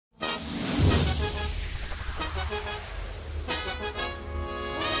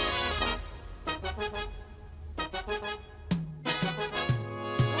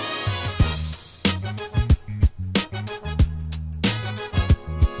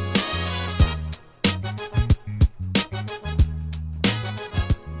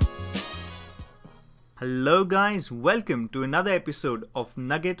Hello guys, welcome to another episode of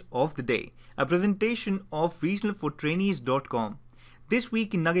Nugget of the Day, a presentation of regionalfortrainees.com. This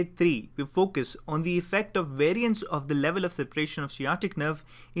week in Nugget 3, we focus on the effect of variance of the level of separation of sciatic nerve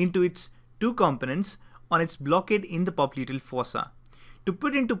into its two components on its blockade in the popliteal fossa. To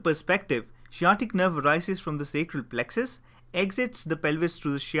put into perspective, sciatic nerve rises from the sacral plexus, exits the pelvis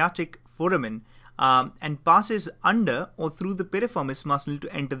through the sciatic foramen, and passes under or through the piriformis muscle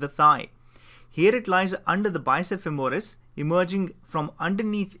to enter the thigh. Here it lies under the bicep femoris, emerging from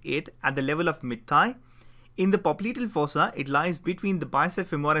underneath it at the level of mid-thigh. In the popliteal fossa, it lies between the bicep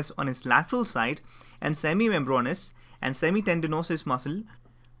femoris on its lateral side and semimembranous and semitendinosus muscle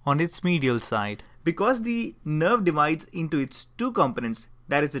on its medial side. Because the nerve divides into its two components,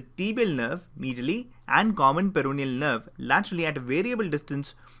 there is a tibial nerve medially and common peroneal nerve laterally at a variable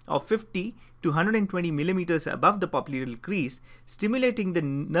distance of 50 to 120 millimeters above the popliteal crease. Stimulating the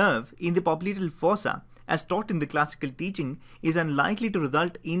nerve in the popliteal fossa, as taught in the classical teaching, is unlikely to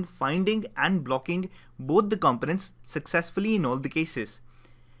result in finding and blocking both the components successfully in all the cases.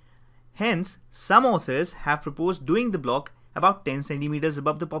 Hence, some authors have proposed doing the block about 10 centimeters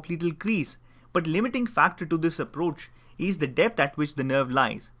above the popliteal crease, but limiting factor to this approach is the depth at which the nerve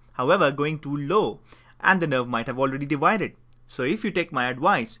lies. However, going too low and the nerve might have already divided. So if you take my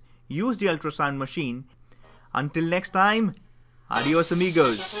advice, use the ultrasound machine. Until next time, adios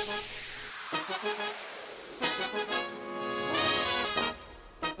amigos.